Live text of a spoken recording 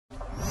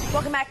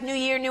Welcome back. New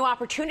year, new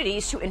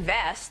opportunities to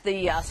invest.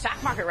 The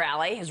stock market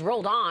rally has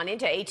rolled on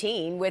into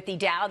 18 with the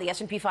Dow, the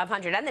S&P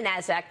 500, and the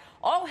NASDAQ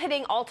all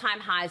hitting all-time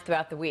highs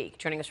throughout the week.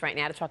 Joining us right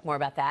now to talk more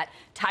about that,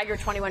 Tiger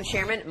 21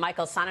 Chairman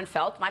Michael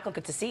Sonnenfeldt. Michael,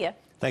 good to see you.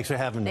 Thanks for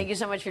having me. Thank you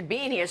so much for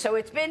being here. So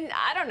it's been,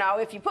 I don't know,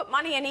 if you put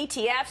money in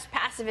ETFs,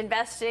 passive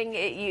investing,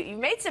 you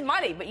made some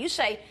money, but you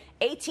say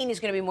 18 is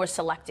going to be more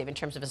selective in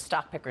terms of a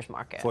stock picker's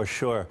market. For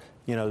sure.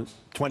 You know,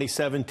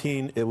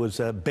 2017, it was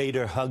a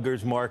beta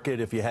huggers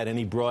market if you had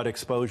any broad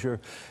exposure.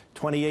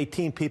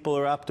 2018, people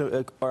are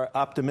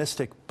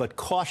optimistic but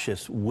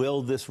cautious.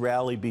 Will this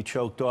rally be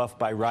choked off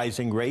by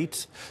rising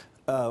rates?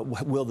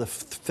 Will the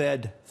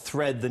Fed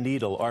thread the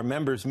needle? Our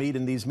members meet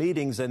in these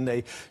meetings and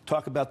they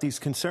talk about these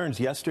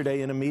concerns.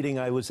 Yesterday in a meeting,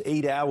 I was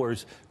 8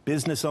 hours.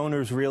 Business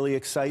owners really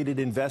excited,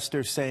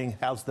 investors saying,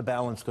 how's the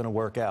balance going to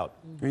work out?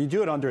 You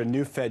do it under a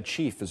new Fed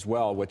chief as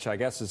well, which I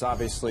guess is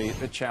obviously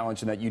a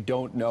challenge in that you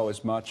don't know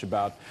as much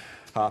about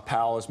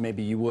Powell as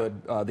maybe you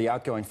would the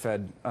outgoing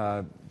Fed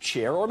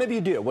chair, or maybe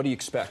you do. What do you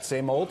expect?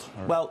 Same old?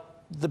 Or? Well,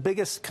 the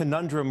biggest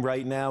conundrum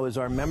right now is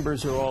our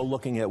members are all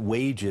looking at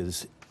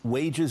wages.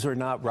 Wages are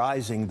not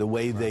rising the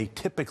way they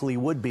typically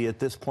would be at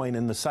this point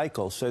in the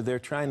cycle. So they're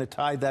trying to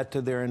tie that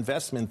to their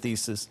investment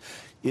thesis.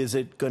 Is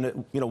it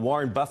going to,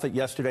 Warren Buffett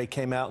yesterday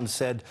came out and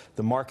said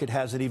the market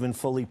hasn't even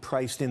fully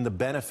priced in the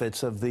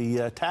benefits of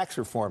the tax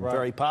reform. Right.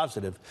 Very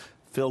positive.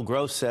 Phil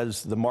Gross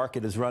says the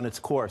market has run its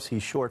course.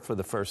 He's short for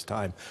the first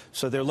time.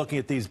 So they're looking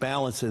at these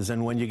balances.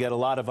 And when you get a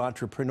lot of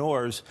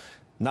entrepreneurs,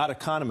 not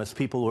economists,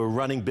 people who are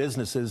running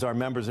businesses, our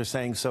members are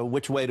saying, so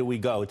which way do we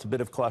go? It's a bit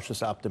of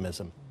cautious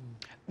optimism.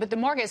 But the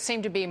markets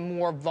seem to be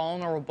more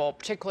vulnerable,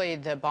 particularly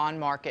the bond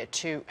market,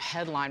 to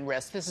headline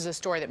risk. This is a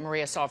story that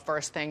Maria saw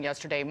first thing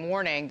yesterday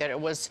morning, that it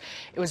was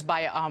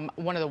by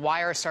one of the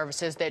wire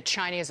services that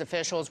Chinese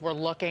officials were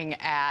looking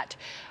at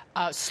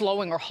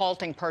slowing or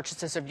halting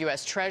purchases of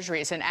U.S.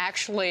 Treasuries. And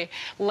actually,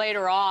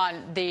 later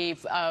on, the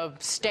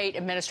State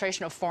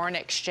Administration of Foreign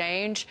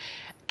Exchange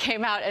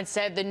came out and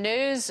said the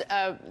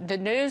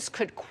news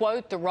could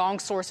quote the wrong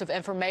source of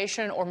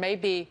information or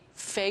maybe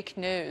fake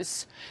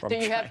news.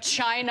 That you have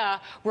China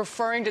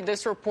referring to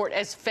this report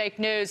as fake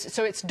news.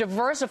 So it's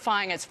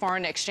diversifying its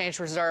foreign exchange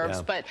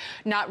reserves, but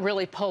not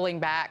really pulling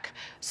back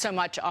so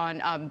much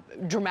on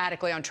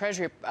dramatically on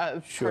Treasury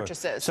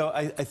purchases. So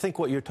I think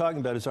what you're talking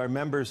about is our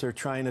members are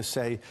trying to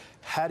say,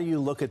 how do you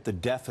look at the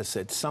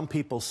deficit? Some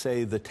people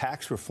say the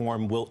tax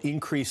reform will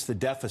increase the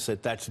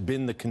deficit. That's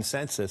been the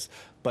consensus.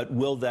 But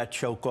will that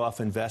choke off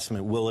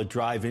investment? Will it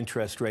drive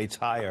interest rates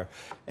higher?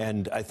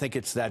 And I think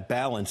it's that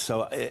balance.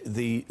 So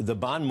the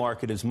bond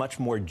market is much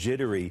more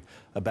jittery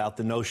about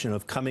the notion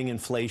of coming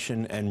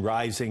inflation and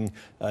rising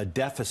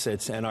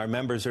deficits. And our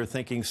members are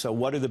thinking, so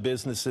what are the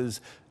businesses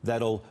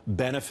that'll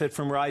benefit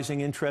from rising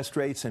interest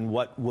rates and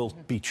what will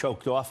be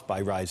choked off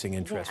by rising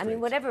interest rates? I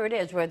mean, whatever it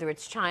is, whether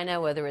it's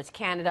China, whether it's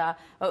Canada,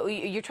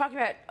 you're talking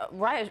about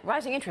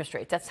rising interest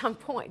rates at some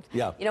point.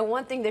 Yeah.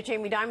 One thing that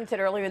Jamie Dimon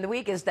said earlier in the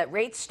week is that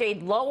rates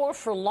stayed lower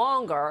for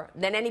longer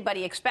than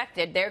anybody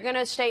expected. They're going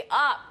to stay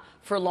up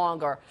for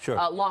longer,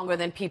 longer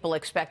than people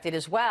expected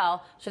as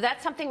well. So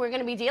that's something we're going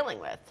to be dealing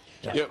with.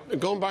 Yeah,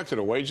 going back to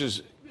the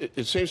wages,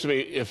 it seems to me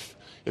if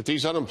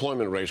these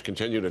unemployment rates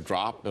continue to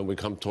drop and we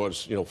come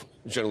towards,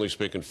 generally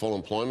speaking, full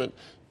employment,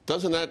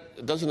 doesn't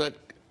that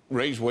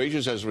raise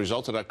wages as a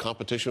result of that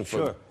competition?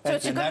 So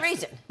it's a good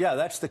reason. Yeah,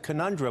 that's the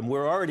conundrum.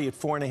 We're already at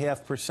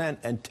 4.5%,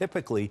 and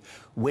typically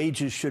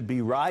wages should be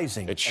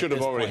rising. It should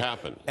have already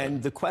happened.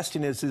 And the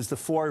question is the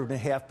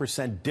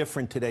 4.5%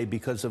 different today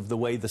because of the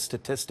way the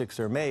statistics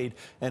are made?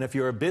 And if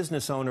you're a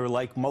business owner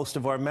like most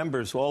of our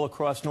members all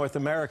across North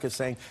America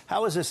saying,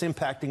 how is this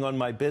impacting on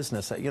my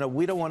business?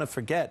 We don't want to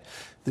forget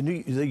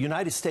the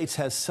United States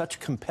has such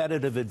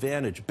competitive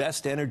advantage,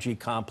 best energy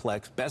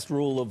complex, best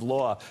rule of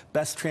law,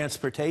 best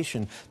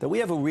transportation, that we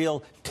have a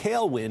real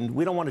tailwind.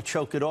 We don't want to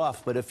choke it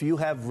off, but if you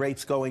have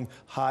rates going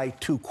high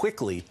too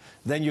quickly,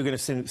 then you're going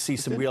to see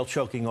some real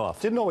choking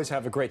off. Didn't always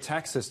have a great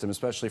tax system,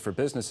 especially for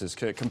businesses,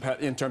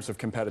 in terms of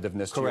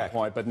competitiveness, to your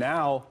point. But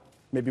now,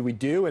 maybe we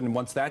do, and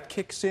once that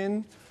kicks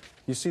in,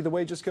 you see the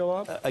wages go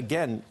up?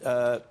 Again,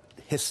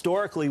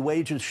 historically,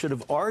 wages should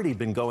have already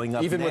been going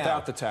up even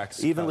without the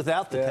tax. Even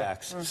without the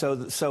tax.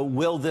 So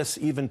will this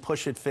even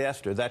push it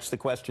faster? That's the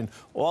question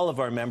all of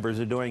our members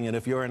are doing. And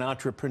if you're an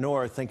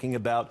entrepreneur thinking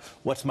about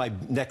what's my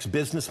next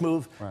business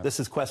move, this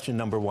is question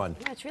number one.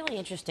 Yeah, it's really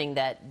interesting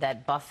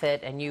that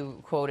Buffett, and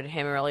you quoted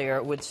him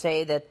earlier, would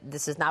say that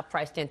this is not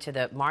priced into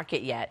the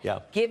market yet,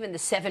 given the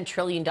 $7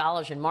 trillion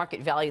in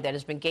market value that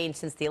has been gained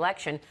since the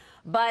election.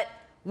 But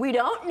we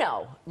don't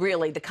know,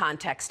 really, the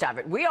context of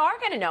it. We are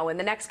going to know in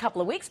the next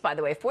couple of weeks, by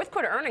the way. Fourth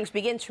quarter earnings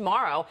begin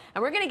tomorrow,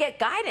 and we're going to get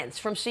guidance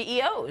from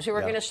CEOs who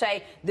are going to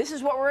say, this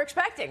is what we're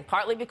expecting,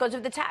 partly because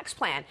of the tax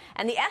plan.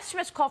 And the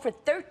estimates call for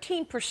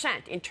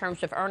 13% in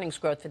terms of earnings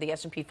growth for the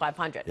S&P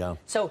 500.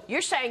 So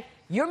you're saying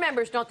your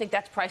members don't think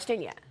that's priced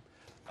in yet?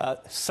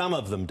 Some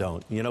of them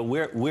don't. You know,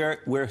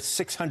 we're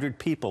 600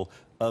 people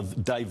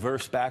of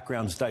diverse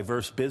backgrounds,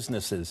 diverse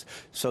businesses.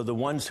 So the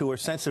ones who are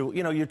sensitive,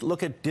 you know, you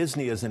look at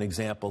Disney as an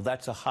example.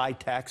 That's a high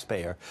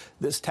taxpayer.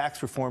 This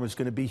tax reform is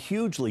going to be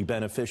hugely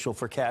beneficial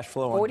for cash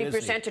flow on Disney.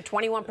 40% to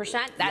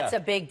 21%? That's a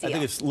big deal. I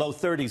think it's low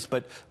 30s,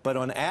 but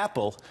on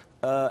Apple,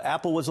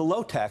 Apple was a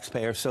low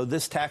taxpayer, so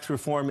this tax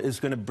reform is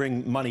going to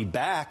bring money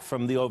back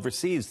from the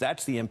overseas.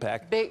 That's the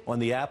impact on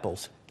the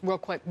Apples. Real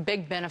quick,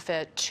 big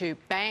benefit to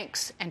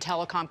banks and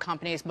telecom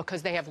companies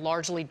because they have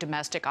largely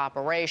domestic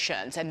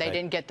operations, and they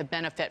didn't get the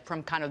benefit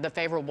from kind of the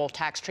favorable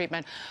tax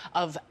treatment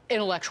of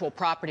intellectual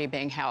property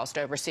being housed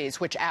overseas,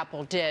 which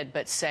Apple did,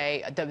 but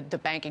say the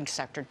banking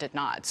sector did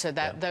not. So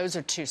that those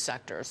are two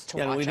sectors to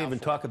watch out for. We didn't even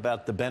talk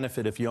about the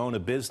benefit if you own a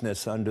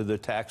business under the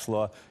tax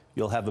law.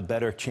 You'll have a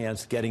better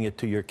chance getting it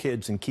to your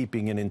kids and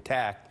keeping it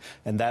intact,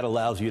 and that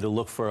allows you to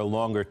look for a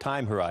longer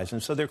time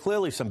horizon. So there are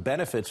clearly some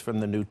benefits from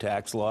the new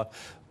tax law,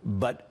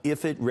 but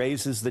if it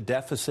raises the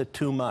deficit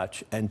too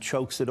much and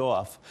chokes it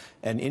off,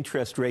 and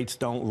interest rates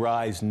don't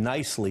rise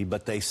nicely,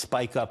 but they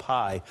spike up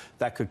high,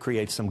 that could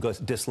create some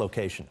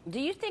dislocation. Do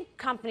you think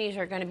companies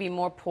are going to be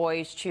more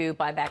poised to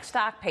buy back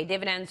stock, pay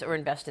dividends, or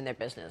invest in their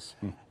business?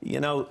 You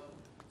know,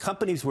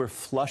 companies were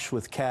flush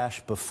with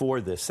cash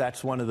before this.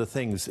 That's one of the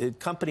things.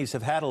 Companies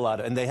have had a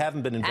lot, and they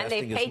haven't been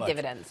investing as much. And they pay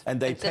dividends. And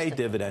they pay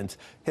dividends.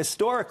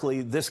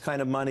 Historically, this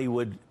kind of money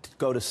would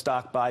go to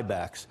stock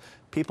buybacks.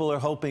 People are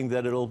hoping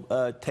that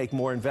it'll take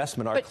more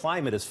investment. Our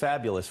climate is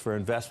fabulous for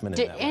investment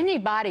in that way. Did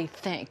anybody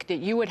think that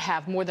you would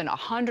have more than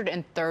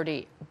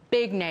 130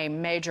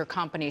 big-name major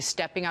companies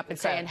stepping up and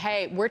saying,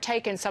 hey, we're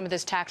taking some of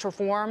this tax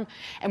reform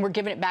and we're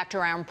giving it back to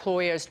our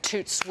employers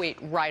toot sweet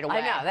right away?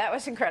 I know. That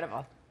was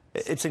incredible.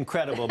 It's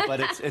incredible,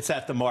 but it's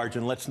at the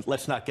margin.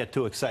 Let's not get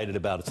too excited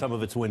about it. Some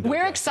of it's window.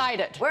 We're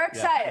excited. We're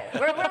excited.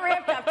 We're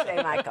ramped up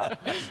today, Michael.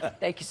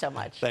 Thank you so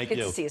much. Thank you.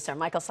 Good to see you, sir.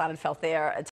 Michael Sonnenfeldt there.